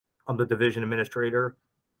I'm the Division Administrator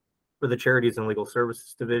for the Charities and Legal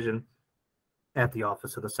Services Division at the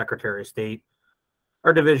Office of the Secretary of State.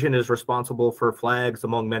 Our division is responsible for flags,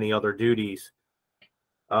 among many other duties.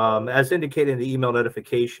 As indicated in the email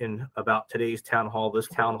notification about today's town hall, this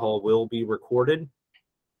town hall will be recorded.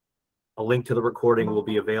 A link to the recording will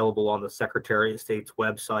be available on the Secretary of State's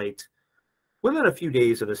website within a few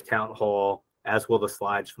days of this town hall, as will the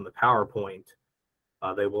slides from the PowerPoint.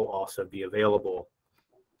 They will also be available.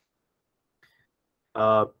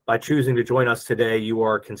 By choosing to join us today, you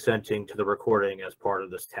are consenting to the recording as part of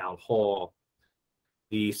this town hall.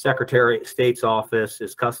 The Secretary of State's office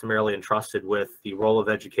is customarily entrusted with the role of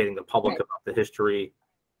educating the public about the history,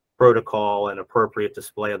 protocol, and appropriate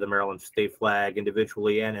display of the Maryland state flag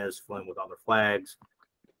individually and as flown with other flags.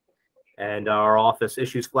 And our office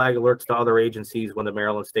issues flag alerts to other agencies when the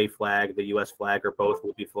Maryland state flag, the U.S. flag, or both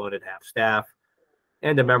will be flown at half staff,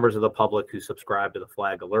 and to members of the public who subscribe to the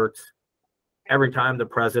flag alerts. Every time the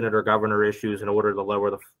president or governor issues an order to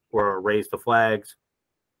lower or raise the flags,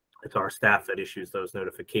 it's our staff that issues those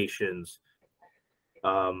notifications.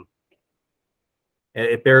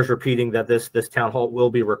 It bears repeating that this town hall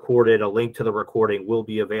will be recorded. A link to the recording will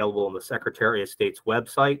be available on the Secretary of State's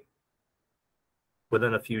website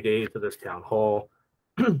within a few days of this town hall.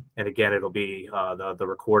 And again, it'll be the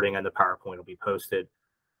recording and the PowerPoint will be posted.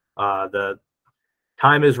 The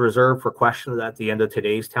time is reserved for questions at the end of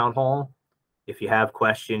today's town hall. If you have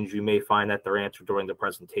questions, you may find that they're answered during the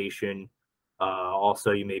presentation.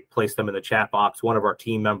 Also, you may place them in the chat box. One of our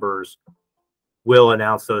team members will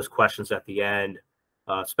announce those questions at the end,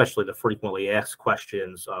 especially the frequently asked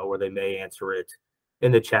questions, where they may answer it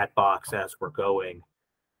in the chat box as we're going.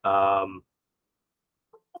 And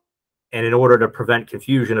in order to prevent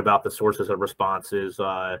confusion about the sources of responses,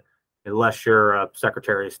 unless you're a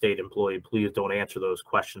Secretary of State employee, please don't answer those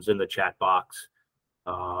questions in the chat box.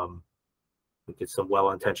 We get some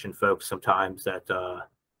well-intentioned folks sometimes that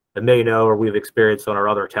may know, or we've experienced on our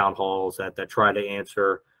other town halls that try to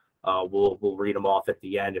answer. We'll read them off at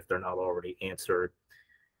the end if they're not already answered.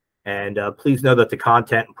 And please know that the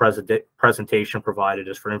content and presentation provided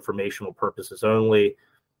is for informational purposes only.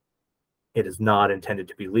 It is not intended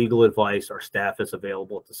to be legal advice. Our staff is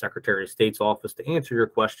available at the Secretary of State's office to answer your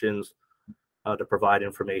questions, to provide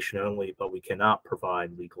information only, but we cannot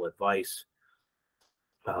provide legal advice.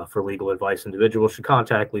 For legal advice, individuals should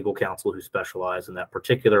contact legal counsel who specialize in that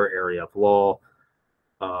particular area of law.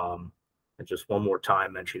 And just one more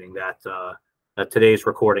time mentioning that today's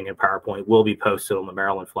recording and PowerPoint will be posted on the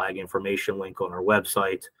Maryland Flag information link on our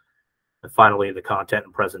website. And finally, the content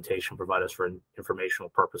and presentation provided us for informational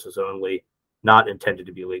purposes only, not intended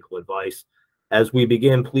to be legal advice. As we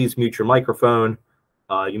begin, please mute your microphone.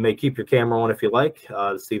 You may keep your camera on if you like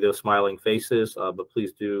to see those smiling faces, but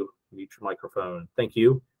please do mute your microphone. Thank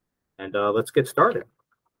you. And let's get started.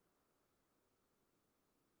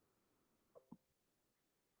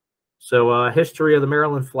 So history of the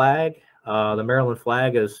Maryland flag. The Maryland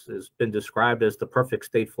flag has been described as the perfect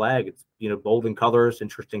state flag. It's, bold in colors,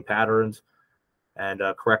 interesting patterns, and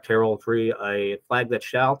correct heraldry. A flag that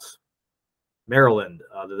shouts, Maryland.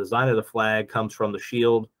 The design of the flag comes from the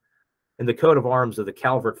shield in the coat of arms of the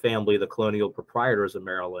Calvert family, the colonial proprietors of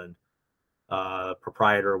Maryland.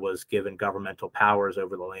 Proprietor was given governmental powers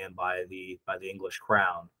over the land by the English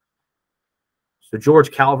crown. So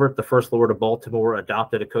George Calvert, the first Lord of Baltimore,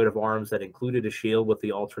 adopted a coat of arms that included a shield with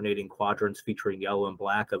the alternating quadrants featuring yellow and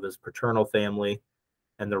black of his paternal family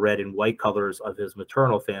and the red and white colors of his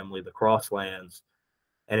maternal family, the Crosslands.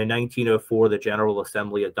 And in 1904, the General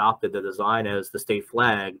Assembly adopted the design as the state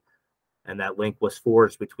flag, and that link was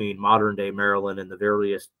forged between modern-day Maryland and the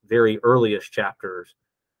very earliest chapters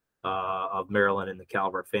of Maryland and the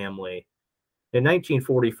Calvert family. In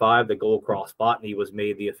 1945, the gold cross botany was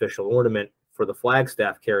made the official ornament for the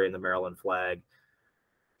flagstaff carrying the Maryland flag.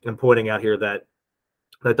 I'm pointing out here that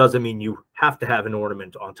doesn't mean you have to have an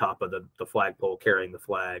ornament on top of the flagpole carrying the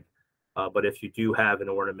flag, but if you do have an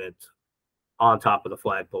ornament on top of the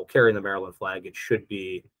flagpole carrying the Maryland flag, it should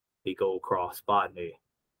be the gold cross botany.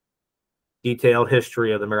 Detailed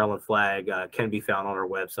history of the Maryland flag can be found on our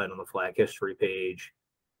website on the flag history page.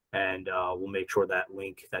 And we'll make sure that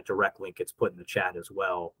direct link gets put in the chat as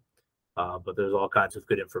well. But there's all kinds of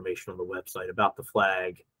good information on the website about the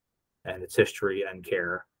flag and its history and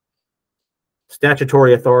care.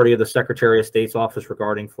 Statutory authority of the Secretary of State's office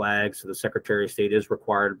regarding flags. So the Secretary of State is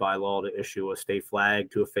required by law to issue a state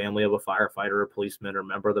flag to a family of a firefighter, a policeman, or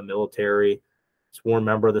member of the military, sworn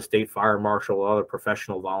member of the state fire marshal, or other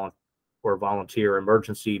professional volunteer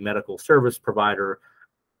emergency medical service provider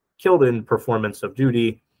killed in performance of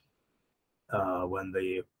duty when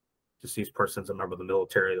the deceased person is a member of the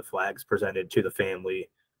military, the flag is presented to the family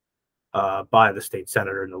by the state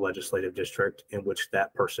senator in the legislative district in which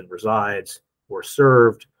that person resides or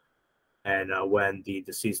served. And when the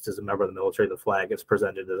deceased is a member of the military, the flag is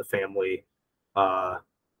presented to the family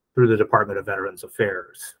through the Department of Veterans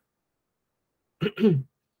Affairs.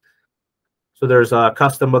 So there's a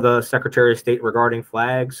custom of the Secretary of State regarding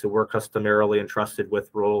flags. So we're customarily entrusted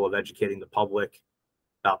with the role of educating the public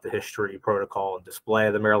about the history, protocol, and display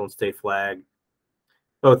of the Maryland state flag,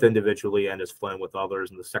 both individually and as flown with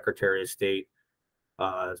others. And the Secretary of State,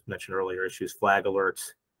 as mentioned earlier, issues flag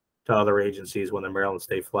alerts to other agencies when the Maryland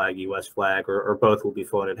state flag, U.S. flag, or both will be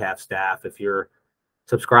flown at half staff. If you're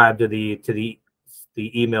subscribed to the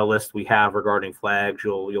email list we have regarding flags,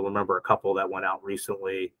 you'll remember a couple that went out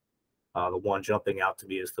recently. The one jumping out to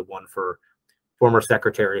me is the one for former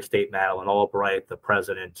Secretary of State Madeleine Albright. The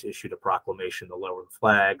president issued a proclamation to lower the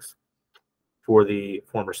flags for the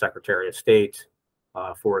former Secretary of State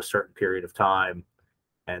for a certain period of time.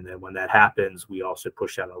 And then when that happens, we also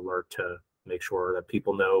push out an alert to make sure that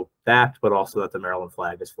people know that, but also that the Maryland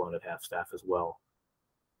flag is flown at half staff as well.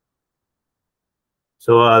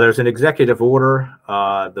 So there's an executive order.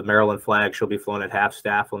 The Maryland flag shall be flown at half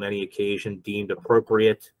staff on any occasion deemed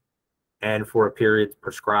appropriate and for a period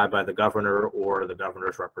prescribed by the governor or the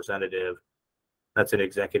governor's representative. That's an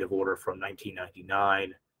executive order from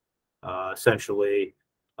 1999. Essentially,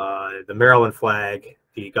 the Maryland flag,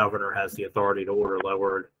 the governor has the authority to order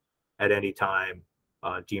lowered at any time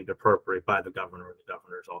deemed appropriate by the governor or the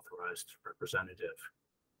governor's authorized representative.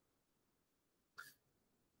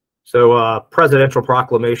 So presidential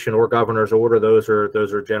proclamation or governor's order, those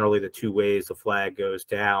are generally the two ways the flag goes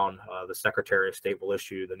down. The Secretary of State will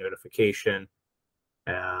issue the notification.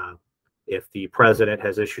 If the president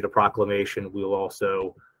has issued a proclamation, we'll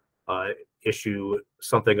also issue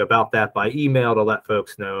something about that by email to let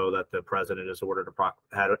folks know that the president has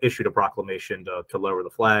issued a proclamation to lower the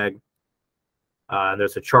flag. And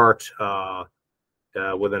there's a chart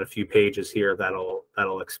within a few pages here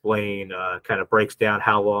that'll explain, kind of breaks down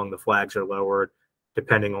how long the flags are lowered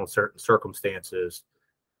depending on certain circumstances.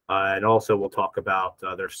 And also we'll talk about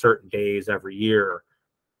there's certain days every year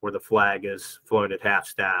where the flag is flown at half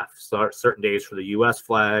staff. So certain days for the U.S.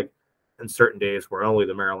 flag and certain days where only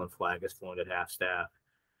the Maryland flag is flown at half staff.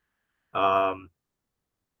 So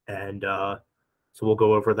we'll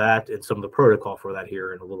go over that and some of the protocol for that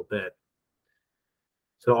here in a little bit.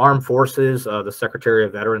 So Armed Forces, the Secretary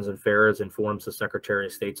of Veterans Affairs informs the Secretary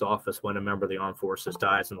of State's office when a member of the Armed Forces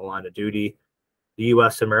dies in the line of duty. The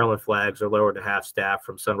U.S. and Maryland flags are lowered to half staff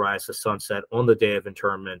from sunrise to sunset on the day of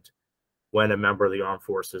interment when a member of the Armed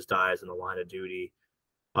Forces dies in the line of duty.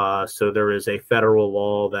 So there is a federal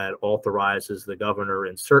law that authorizes the governor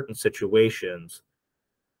in certain situations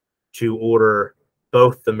to order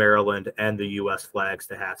both the Maryland and the U.S. flags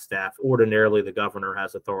to half staff. Ordinarily, the governor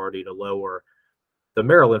has authority to lower the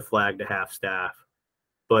Maryland flag to half staff,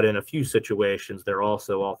 but in a few situations, they're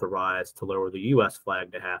also authorized to lower the U.S.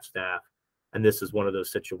 flag to half staff. And this is one of those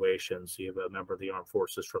situations. You have a member of the armed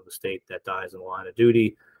forces from the state that dies in the line of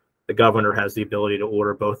duty. The governor has the ability to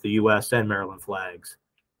order both the U.S. and Maryland flags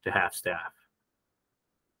to half staff.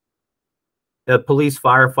 A police,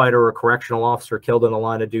 firefighter, or correctional officer killed in the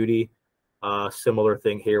line of duty. Similar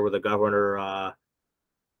thing here where the governor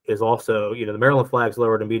is also, the Maryland flag's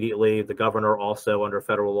lowered immediately. The governor also, under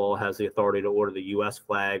federal law, has the authority to order the U.S.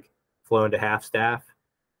 flag flown to half staff.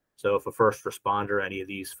 So if a first responder, any of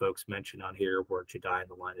these folks mentioned on here, were to die in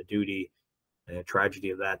the line of duty, and a tragedy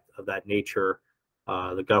of that nature,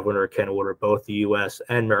 the governor can order both the U.S.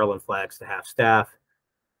 and Maryland flags to half staff,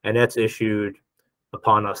 and that's issued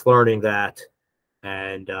upon us learning that,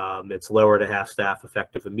 and it's lowered to half staff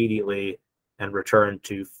effective immediately and returned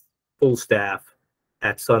to full staff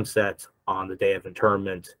at sunset on the day of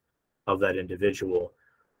interment of that individual.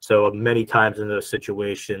 So many times in those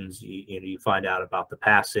situations, you find out about the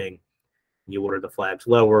passing, you order the flags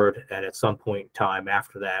lowered, and at some point in time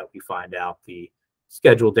after that, we find out the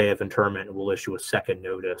scheduled day of interment, and we'll issue a second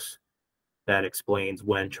notice that explains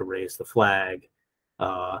when to raise the flag,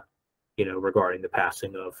 regarding the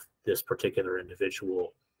passing of this particular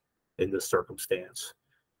individual in this circumstance.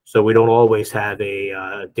 So we don't always have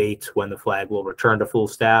a date when the flag will return to full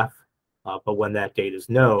staff, but when that date is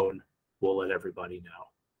known, we'll let everybody know.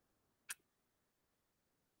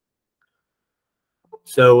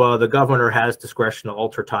 So the governor has discretion to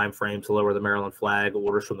alter timeframes to lower the Maryland flag.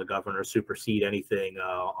 Orders from the governor supersede anything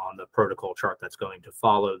on the protocol chart that's going to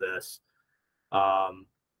follow this.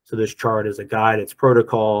 So this chart is a guide, it's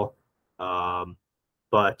protocol,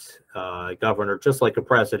 but governor, just like a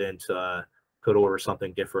president, could order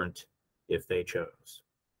something different if they chose.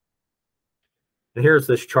 And here's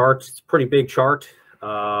this chart. It's a pretty big chart.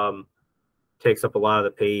 Takes up a lot of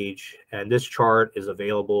the page. And this chart is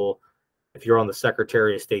available if you're on the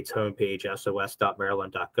Secretary of State's homepage,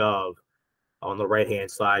 sos.maryland.gov. On the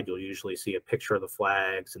right-hand side, you'll usually see a picture of the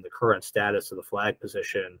flags and the current status of the flag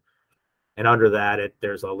position. And under that,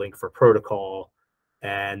 there's a link for protocol.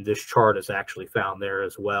 And this chart is actually found there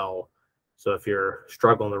as well. So if you're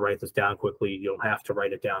struggling to write this down quickly, you don't have to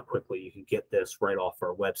write it down quickly. You can get this right off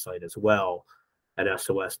our website as well at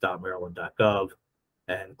sos.maryland.gov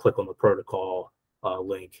and click on the protocol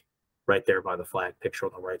link right there by the flag picture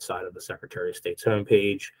on the right side of the Secretary of State's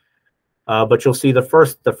homepage. But you'll see the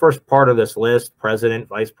first part of this list: President,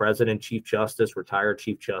 Vice President, Chief Justice, Retired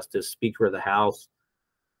Chief Justice, Speaker of the House,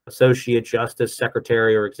 Associate Justice,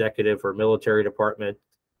 Secretary or Executive or Military Department,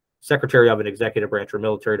 Secretary of an Executive Branch or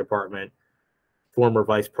Military Department, former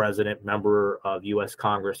Vice President, member of U.S.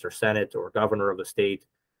 Congress or Senate, or Governor of a state.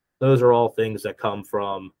 Those are all things that come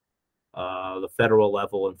from the federal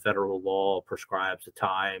level, and federal law prescribes a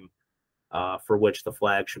time for which the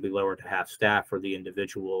flag should be lowered to half staff for the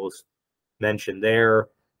individuals mentioned there.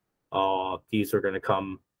 These are going to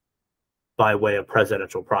come by way of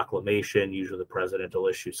presidential proclamation. Usually the president will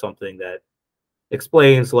issue something that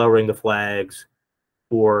explains lowering the flags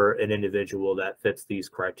for an individual that fits these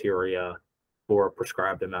criteria for a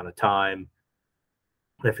prescribed amount of time.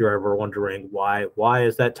 If you're ever wondering why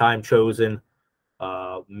is that time chosen,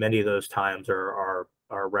 many of those times are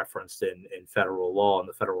referenced in federal law and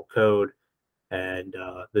the federal code, and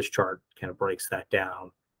this chart kind of breaks that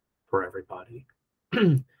down for everybody.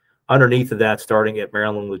 Underneath of that, starting at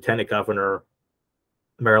Maryland Lieutenant Governor,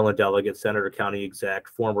 Maryland Delegate, Senator, County Exec,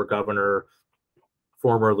 former Governor,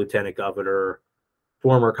 former Lieutenant Governor,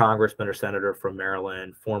 former Congressman or Senator from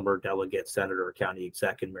Maryland, former Delegate, Senator, or County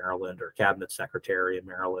Exec in Maryland, or Cabinet Secretary in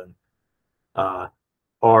Maryland, are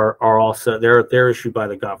also they're issued by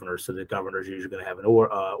the governor. So the governor is usually going to have an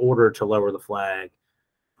order to lower the flag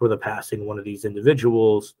for the passing of one of these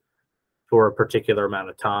individuals for a particular amount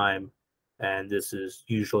of time, and this is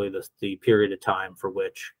usually the period of time for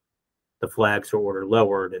which the flags are ordered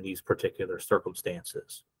lowered in these particular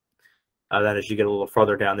circumstances. Then as you get a little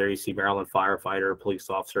further down there, you see Maryland firefighter, police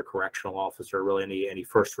officer, correctional officer, really any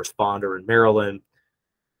first responder in Maryland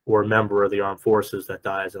or a member of the armed forces that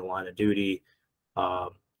dies in the line of duty.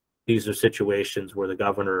 These are situations where the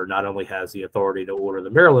governor not only has the authority to order the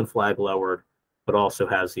Maryland flag lowered, but also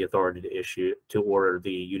has the authority to order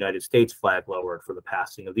the United States flag lowered for the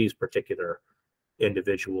passing of these particular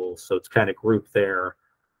individuals. So it's kind of grouped there.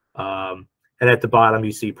 And at the bottom,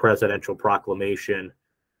 you see presidential proclamation.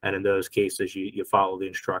 And in those cases, you follow the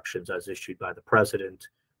instructions as issued by the president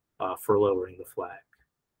for lowering the flag.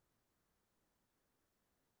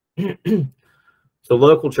 So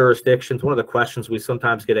local jurisdictions, one of the questions we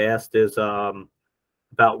sometimes get asked is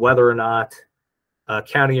about whether or not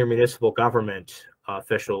county or municipal government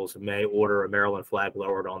officials may order a Maryland flag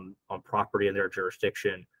lowered on property in their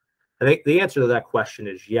jurisdiction. I think the answer to that question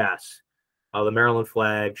is yes. The Maryland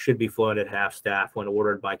flag should be flown at half staff when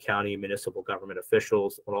ordered by county and municipal government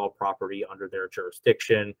officials on all property under their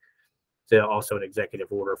jurisdiction. It's also an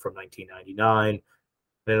executive order from 1999.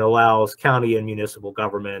 And it allows county and municipal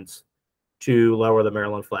governments to lower the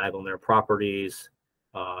Maryland flag on their properties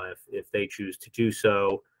if they choose to do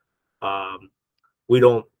so. We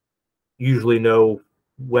don't usually know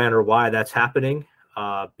when or why that's happening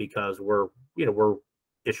because we're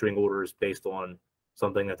issuing orders based on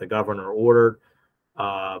something that the governor ordered,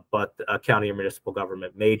 but a county or municipal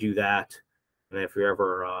government may do that. And if you're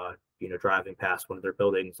ever driving past one of their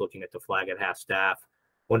buildings, looking at the flag at half staff,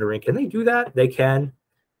 wondering, can they do that? They can.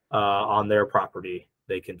 On their property,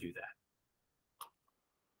 they can do that.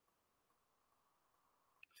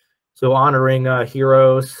 So honoring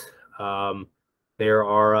heroes, there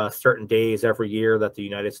are certain days every year that the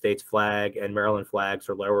United States flag and Maryland flags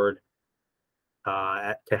are lowered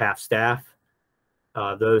to half staff.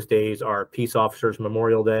 Those days are Peace Officers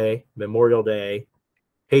Memorial Day,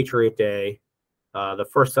 Patriot Day. The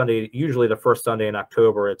first Sunday, usually the first Sunday in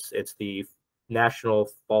October, it's the National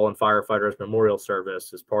Fallen Firefighters Memorial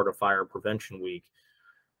Service as part of Fire Prevention Week.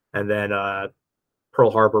 And then Pearl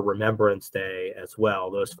Harbor Remembrance Day as well.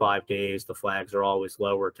 Those 5 days, the flags are always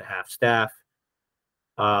lowered to half staff.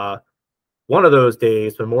 One of those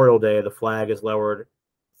days, Memorial Day, the flag is lowered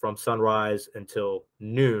from sunrise until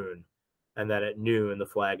noon. And then at noon, the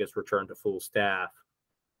flag is returned to full staff.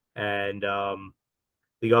 And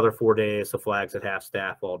the other 4 days, the flag's at half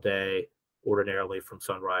staff all day, ordinarily from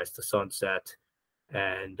sunrise to sunset.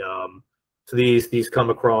 And so these come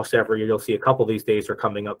across every year. You'll see a couple of these days are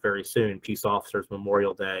coming up very soon. Peace Officers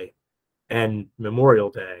Memorial Day and Memorial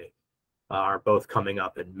Day are both coming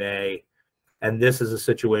up in May. And this is a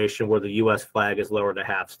situation where the U.S. flag is lowered to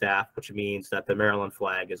half staff, which means that the Maryland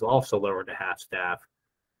flag is also lowered to half staff.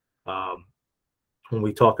 When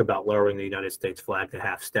we talk about lowering the United States flag to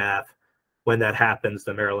half staff, when that happens,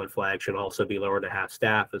 the Maryland flag should also be lowered to half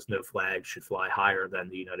staff, as no flag should fly higher than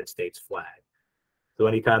the United States flag. So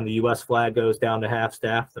anytime the U.S. flag goes down to half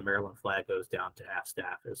staff, the Maryland flag goes down to half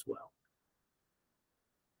staff as well.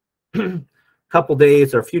 Couple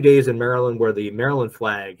days or a few days in Maryland where the Maryland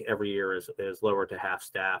flag every year is lowered to half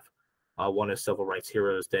staff. One is Civil Rights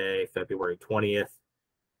Heroes Day, February 20th.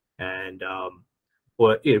 And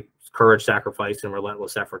courage, sacrifice, and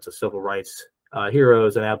relentless efforts of civil rights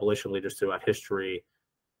heroes and abolition leaders throughout history,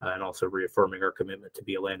 and also reaffirming our commitment to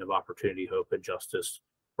be a land of opportunity, hope, and justice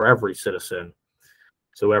for every citizen.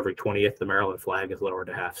 So every 20th, the Maryland flag is lowered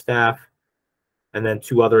to half staff. And then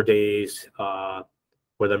 2 other days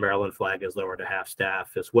where the Maryland flag is lowered to half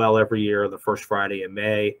staff as well every year, the first Friday in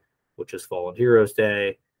May, which is Fallen Heroes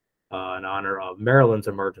Day, in honor of Maryland's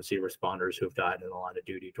emergency responders who have died in the line of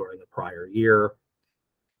duty during the prior year.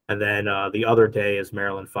 And then the other day is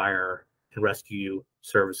Maryland Fire and Rescue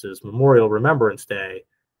Services Memorial Remembrance Day,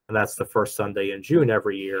 and that's the first Sunday in June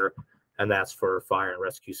every year, and that's for Fire and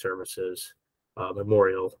Rescue Services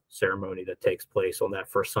memorial ceremony that takes place on that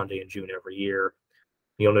first Sunday in June every year.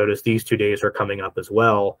 You'll notice these 2 days are coming up as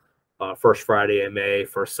well, first Friday in May,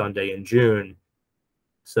 first Sunday in June.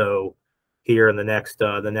 So here in the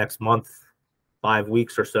next month, 5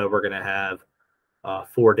 weeks or so, we're going to have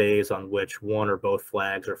 4 days on which one or both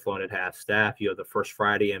flags are flown at half staff. You have the first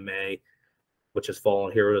Friday in May, which is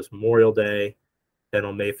Fallen Heroes Memorial Day. Then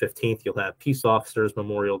on May 15th, you'll have Peace Officers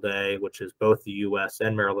Memorial Day, which is both the U.S.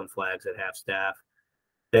 and Maryland flags at half staff.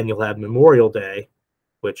 Then you'll have Memorial Day,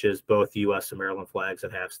 which is both U.S. and Maryland flags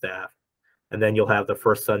at half staff. And then you'll have the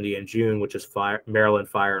first Sunday in June, which is Maryland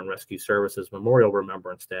Fire and Rescue Services Memorial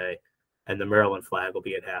Remembrance Day, and the Maryland flag will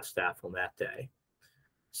be at half staff on that day.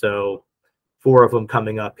 So 4 of them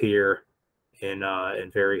coming up here in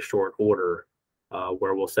very short order,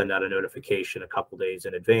 where we'll send out a notification a couple days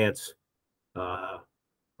in advance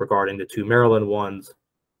regarding the 2 Maryland ones,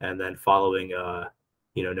 and then following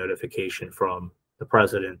notification from the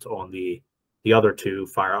president on the other 2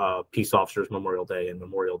 Peace Officers Memorial Day and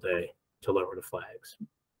Memorial Day to lower the flags.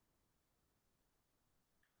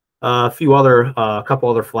 A couple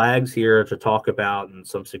other flags here to talk about and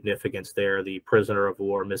some significance there. The Prisoner of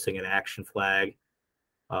War Missing in Action flag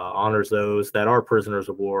honors those that are prisoners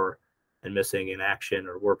of war and missing in action,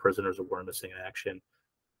 or were prisoners of war and missing in action.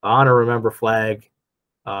 Honor Remember flag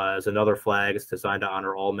is another flag. It's designed to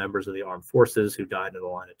honor all members of the armed forces who died in the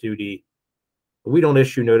line of duty. We don't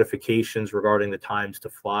issue notifications regarding the times to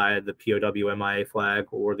fly the POW MIA flag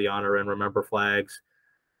or the Honor and Remember flags.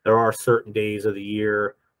 There are certain days of the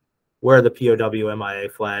year where the POW MIA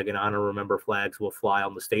flag and Honor and Remember flags will fly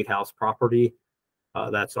on the State House property.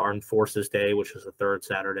 That's Armed Forces Day, which is the 3rd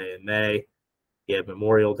Saturday in May. You have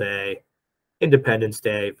Memorial Day, Independence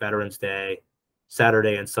Day, Veterans Day,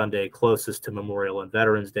 Saturday and Sunday closest to Memorial and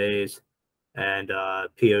Veterans Days, and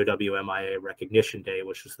POW MIA Recognition Day,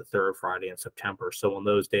 which is the 3rd Friday in September. So on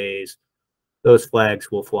those days, those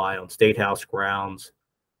flags will fly on State House grounds.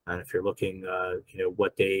 And if you're looking,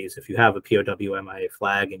 what days, if you have a POW MIA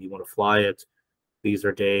flag and you want to fly it, these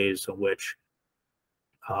are days on which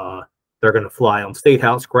they're going to fly on State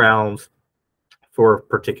House grounds for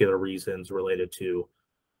particular reasons related to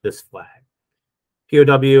this flag.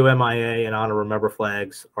 POW, MIA, and Honor Remember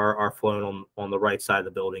flags are flown on the right side of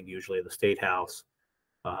the building, usually the State House,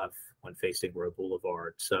 when facing Road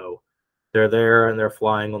Boulevard. So they're there and they're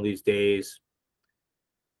flying on these days.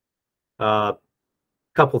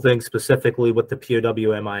 Couple things specifically with the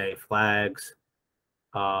POW MIA flags,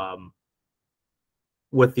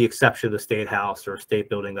 with the exception of the State House or a state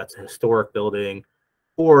building that's a historic building,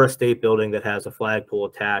 or a state building that has a flagpole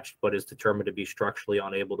attached but is determined to be structurally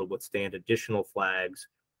unable to withstand additional flags.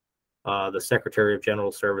 The Secretary of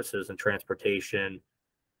General Services and Transportation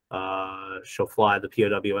shall fly the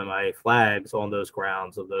POW MIA flags on those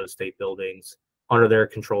grounds of those state buildings under their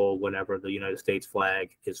control whenever the United States flag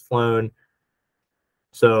is flown.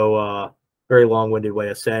 So very long-winded way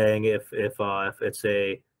of saying if it's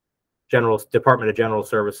a Department of General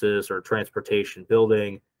Services or Transportation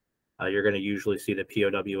building, you're going to usually see the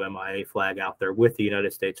POW MIA flag out there with the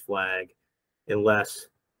United States flag, unless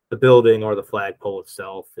the building or the flagpole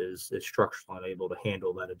itself is structurally unable to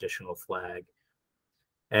handle that additional flag.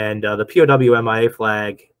 And the POW MIA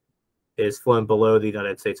flag is flown below the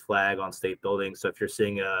United States flag on state buildings. So if you're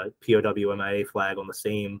seeing a POW MIA flag on the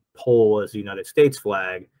same pole as the United States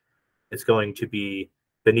flag, it's going to be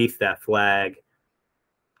beneath that flag.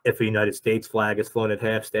 If the United States flag is flown at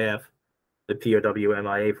half-staff, the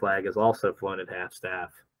POW/MIA flag is also flown at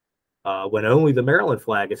half-staff. When only the Maryland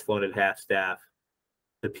flag is flown at half-staff,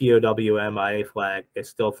 the POW/MIA flag is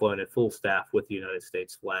still flown at full staff with the United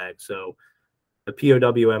States flag. So the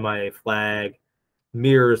POW/MIA flag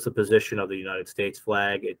mirrors the position of the United States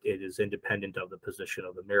flag. It is independent of the position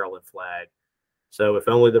of the Maryland flag. So if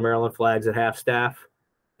only the Maryland flag's at half staff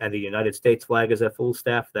and the United States flag is at full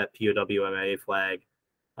staff, that POW/MIA flag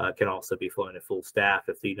can also be flown at full staff.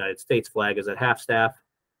 If the United States flag is at half staff,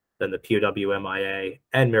 then the POW/MIA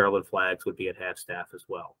and Maryland flags would be at half staff as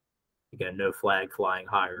well. Again, no flag flying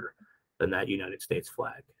higher than that United States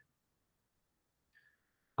flag.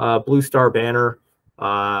 Blue Star Banner.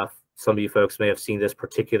 Some of you folks may have seen this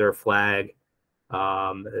particular flag.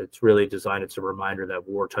 It's really designed as a reminder that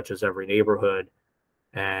war touches every neighborhood.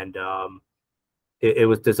 And it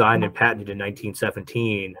was designed and patented in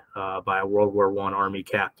 1917 by a World War I Army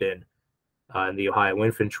captain in the Ohio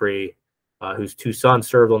Infantry, whose two sons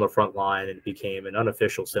served on the front line, and became an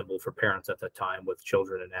unofficial symbol for parents at that time with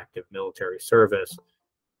children in active military service.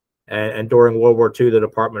 And during World War II, the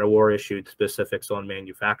Department of War issued specifics on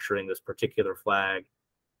manufacturing this particular flag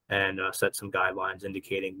and set some guidelines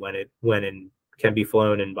indicating when it can be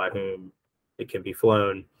flown and by whom it can be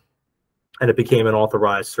flown. And it became an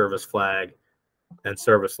authorized service flag and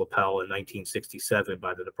service lapel in 1967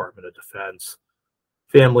 by the Department of Defense.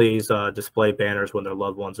 Families display banners when their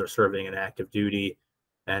loved ones are serving in active duty,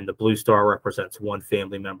 and the blue star represents one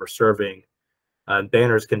family member serving.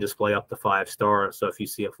 Banners can display up to 5 stars. So if you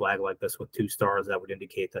see a flag like this with 2 stars, that would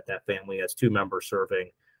indicate that that family has 2 members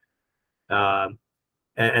serving.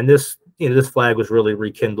 And this, this flag was really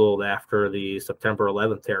rekindled after the September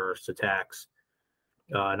 11th terrorist attacks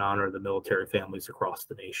in honor of the military families across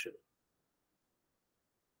the nation.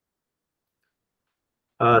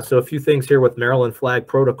 So a few things here with Maryland flag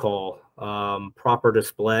protocol. Proper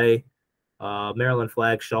display. Maryland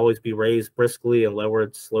flag should always be raised briskly and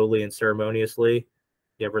lowered slowly and ceremoniously.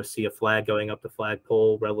 You ever see a flag going up the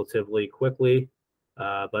flagpole relatively quickly,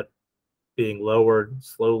 but being lowered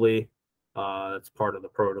slowly, that's part of the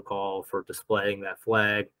protocol for displaying that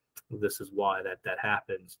flag. This is why that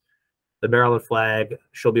happens. The Maryland flag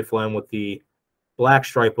shall be flown with the black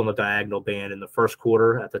stripe on the diagonal band in the first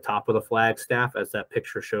quarter at the top of the flag staff, as that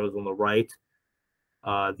picture shows on the right.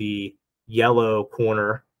 The yellow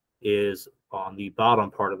corner is on the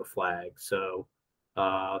bottom part of the flag. So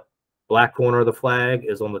black corner of the flag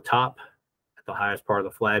is on the top at the highest part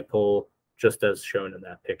of the flagpole, just as shown in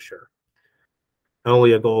that picture.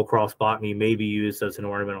 Only a gold cross botany may be used as an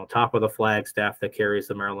ornament on top of the flag staff that carries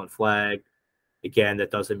the Maryland flag. Again, that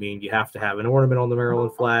doesn't mean you have to have an ornament on the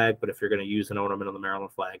Maryland flag, but if you're going to use an ornament on the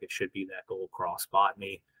Maryland flag, it should be that gold cross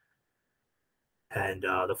botany. And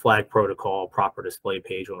the flag protocol proper display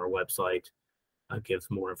page on our website gives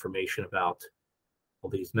more information about all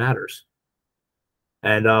these matters.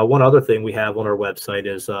 And one other thing we have on our website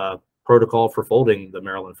is protocol for folding the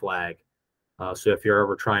Maryland flag. So if you're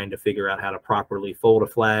ever trying to figure out how to properly fold a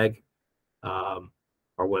flag, our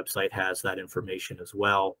website has that information as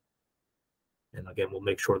well. And again, we'll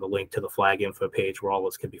make sure the link to the flag info page where all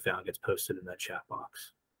this can be found gets posted in that chat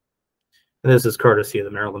box. And this is courtesy of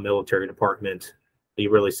the Maryland Military Department.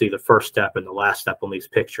 You really see the first step and the last step on these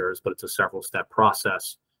pictures, but it's a several step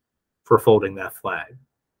process for folding that flag.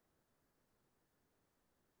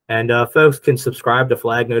 And folks can subscribe to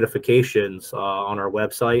flag notifications on our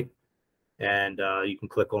website, and you can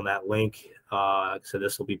click on that link. So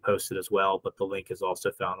this will be posted as well, but the link is also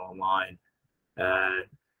found online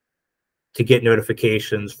to get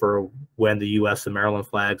notifications for when the U.S. and Maryland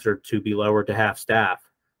flags are to be lowered to half staff.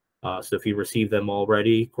 So if you receive them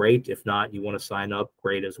already, great. If not, you want to sign up,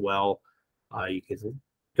 great as well. You can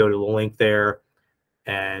go to the link there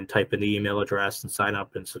and type in the email address and sign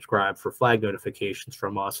up and subscribe for flag notifications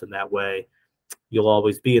from us. And that way you'll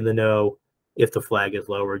always be in the know. If the flag is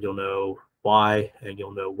lowered, you'll know why, and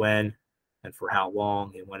you'll know when and for how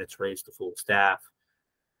long, and when it's raised to full staff.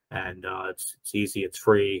 And it's easy, it's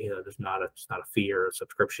free. It's not a fee or a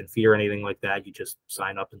subscription fee or anything like that. You just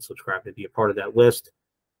sign up and subscribe to be a part of that list,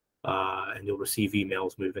 and you'll receive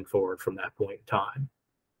emails moving forward from that point in time.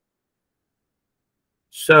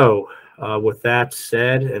 So with that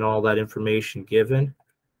said and all that information given,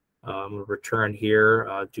 I'm going to return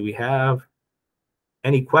here. Do we have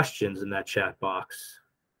any questions in that chat box?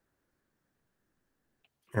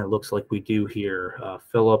 And it looks like we do here.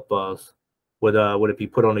 Philip, would it be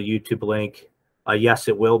put on a YouTube link? Yes,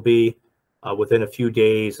 it will be. Within a few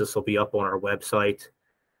days, this will be up on our website.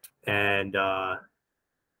 And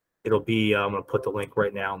it'll be, I'm going to put the link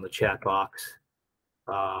right now in the chat box.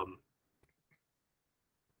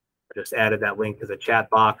 I just added that link to the chat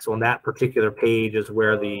box. On that particular page is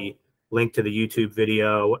where the link to the YouTube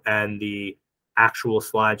video and the actual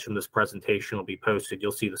slides from this presentation will be posted.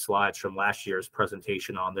 You'll see the slides from last year's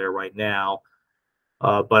presentation on there right now.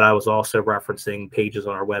 But I was also referencing pages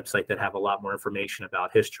on our website that have a lot more information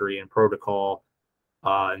about history and protocol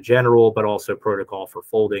in general, but also protocol for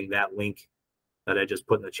folding. That link that I just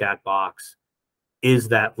put in the chat box is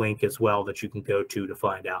that link as well that you can go to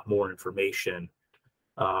find out more information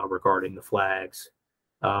regarding the flags.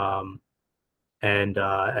 And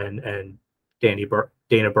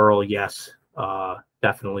Dana Burrell, yes,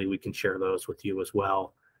 definitely we can share those with you as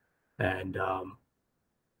well. And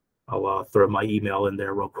I'll throw my email in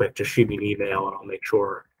there real quick. Just shoot me an email and I'll make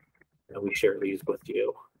sure that we share these with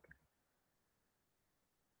you.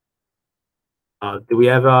 Do we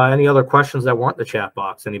have any other questions that weren't in the chat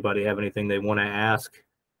box? Anybody have anything they want to ask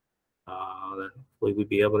that we'd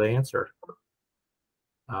be able to answer?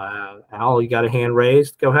 Al, you got a hand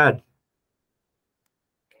raised? Go ahead.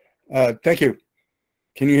 Thank you.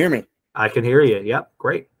 Can you hear me? I can hear you. Yep,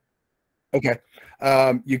 great. Okay.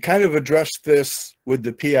 You kind of addressed this with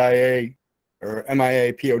the PIA or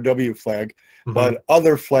MIA POW flag, but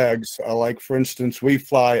other flags, like for instance, we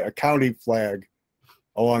fly a county flag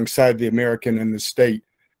alongside the American and the state.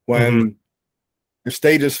 When the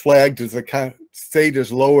state is flagged, does the state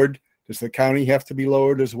is lowered? Does the county have to be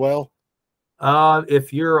lowered as well?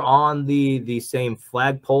 If you're on the same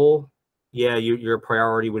flagpole, yeah, your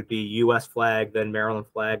priority would be U.S. flag, then Maryland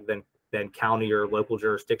flag, then county or local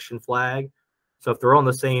jurisdiction flag. So if they're on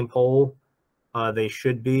the same pole, they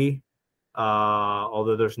should be.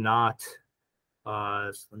 Although there's not.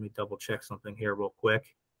 Let me double check something here real quick.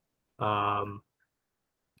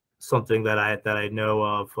 Something that I know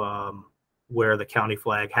of where the county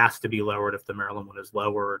flag has to be lowered if the Maryland one is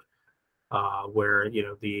lowered. Where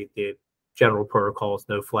the general protocol is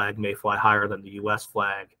no flag may fly higher than the U.S.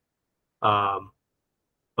 flag. But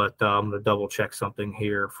I'm going to double check something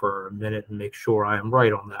here for a minute and make sure I am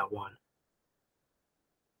right on that one.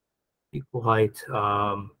 Equal height.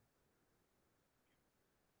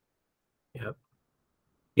 Yep.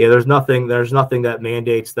 Yeah, there's nothing that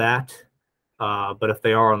mandates that. But if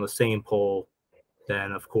they are on the same pole,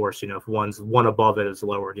 then of course, if one above it is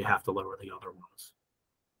lowered, you have to lower the other ones.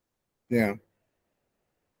 Yeah.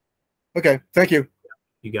 Okay. Thank you.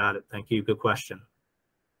 You got it. Thank you. Good question.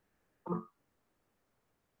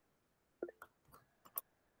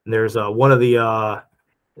 And there's one of the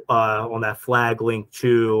on that flag link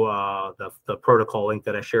to the protocol link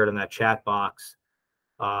that I shared in that chat box.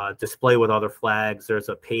 Display with other flags. There's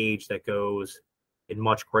a page that goes in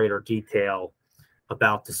much greater detail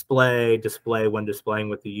about display when displaying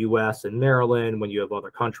with the U.S. and Maryland, when you have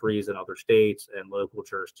other countries and other states and local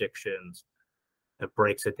jurisdictions. It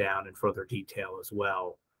breaks it down in further detail as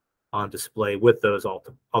well on display with those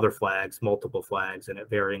other flags, multiple flags, and at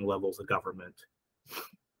varying levels of government.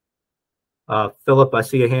 Philip, I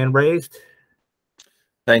see a hand raised.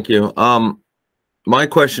 Thank you. My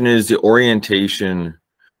question is the orientation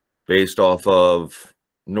based off of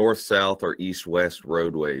north-south or east-west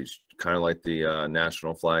roadways, kind of like the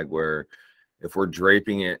national flag, where if we're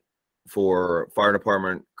draping it for fire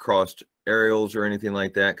department crossed aerials or anything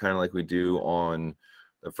like that, kind of like we do on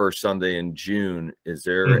the first Sunday in June, is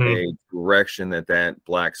there a direction that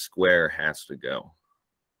black square has to go?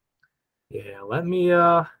 Yeah, let me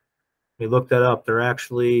look that up. There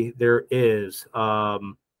is.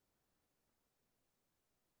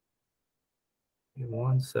 Give me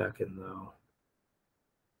 1 second though.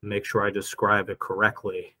 Make sure I describe it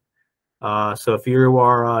correctly. So if you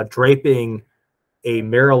are draping a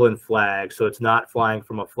Maryland flag, so it's not flying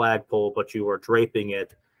from a flagpole, but you are draping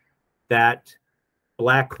it, that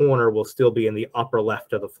black corner will still be in the upper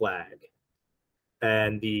left of the flag,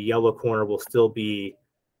 and the yellow corner will still be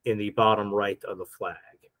in the bottom right of the flag.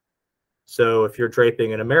 So if you're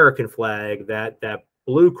draping an American flag, that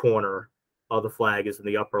blue corner of the flag is in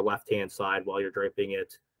the upper left-hand side while you're draping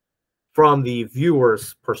it from the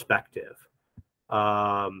viewer's perspective.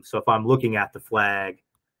 So if I'm looking at the flag,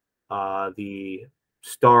 the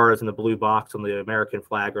stars and the blue box on the American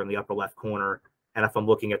flag are in the upper left corner. And if I'm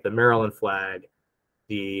looking at the Maryland flag,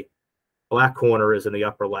 the black corner is in the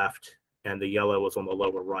upper left and the yellow is on the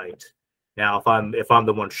lower right. Now, if I'm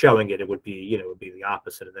the one showing it, it would be, it would be the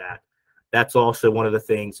opposite of that. That's also one of the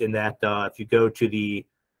things in that if you go to the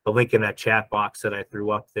link in that chat box that I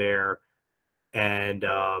threw up there, and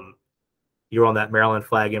you're on that Maryland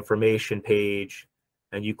flag information page,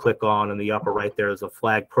 and you click on in the upper right, there's a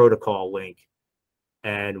flag protocol link.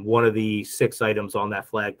 And one of the 6 items on that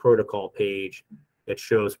flag protocol page, it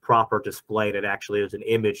shows proper display. That actually is an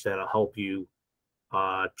image that'll help you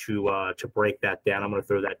to break that down. I'm going to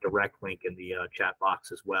throw that direct link in the chat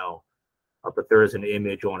box as well. But there is an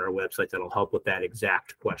image on our website that'll help with that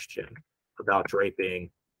exact question about draping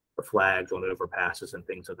the flags on overpasses and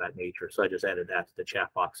things of that nature. So I just added that to the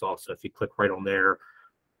chat box also. If you click right on there,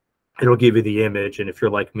 it'll give you the image. And if you're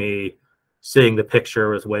like me, seeing the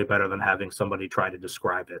picture is way better than having somebody try to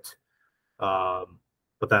describe it.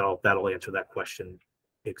 But that'll answer that question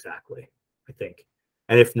exactly, I think.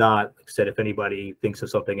 And if not, like I said, if anybody thinks of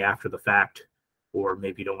something after the fact, or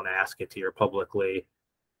maybe you don't want to ask it here publicly,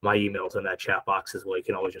 my email's in that chat box as well. You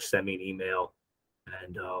can always just send me an email,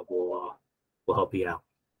 and we'll help you out.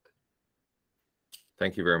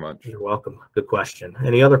 Thank you very much. You're welcome. Good question.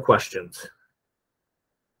 Any other questions?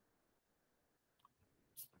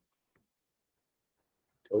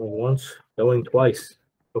 Going once, going twice.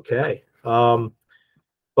 Okay.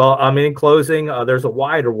 Well, I mean, in closing, there's a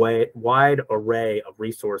wide array of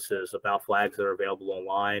resources about flags that are available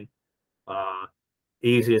online.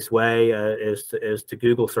 Easiest way is to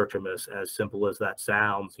Google search them, as simple as that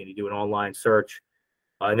sounds. You do an online search.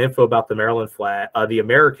 And info about the Maryland flag, the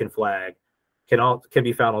American flag, can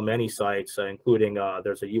be found on many sites, including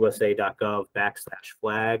there's a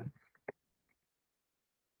USA.gov/flag,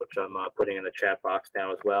 which I'm putting in the chat box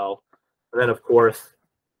now as well. And then, of course,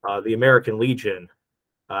 the American Legion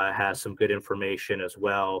has some good information as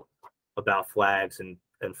well about flags and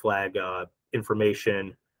flag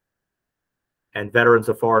information. And Veterans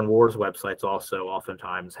of Foreign Wars websites also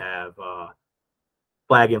oftentimes have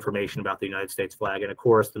flag information about the United States flag. And of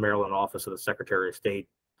course, the Maryland Office of the Secretary of State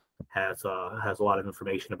has a lot of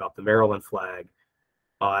information about the Maryland flag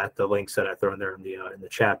at the links that I throw in there in the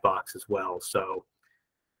chat box as well. So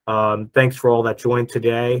thanks for all that joined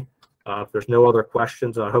today. If there's no other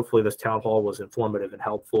questions, hopefully this town hall was informative and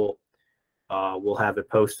helpful. We'll have it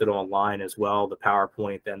posted online as well, the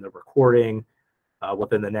PowerPoint and the recording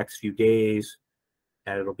within the next few days.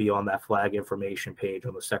 And it'll be on that flag information page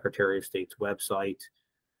on the Secretary of State's website.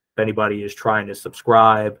 If anybody is trying to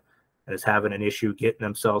subscribe and is having an issue getting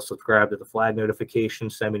themselves subscribed to the flag notification,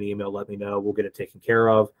 send me an email, let me know. We'll get it taken care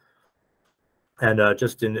of. And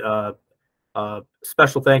just in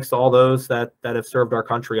special thanks to all those that have served our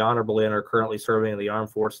country honorably and are currently serving in the armed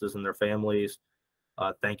forces and their families.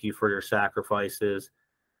 Thank you for your sacrifices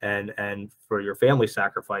and for your family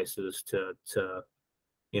sacrifices to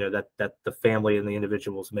that the family and the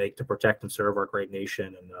individuals make to protect and serve our great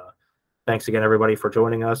nation. And thanks again, everybody, for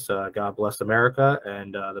joining us. God bless America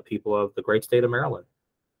and the people of the great state of Maryland.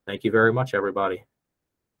 Thank you very much, everybody.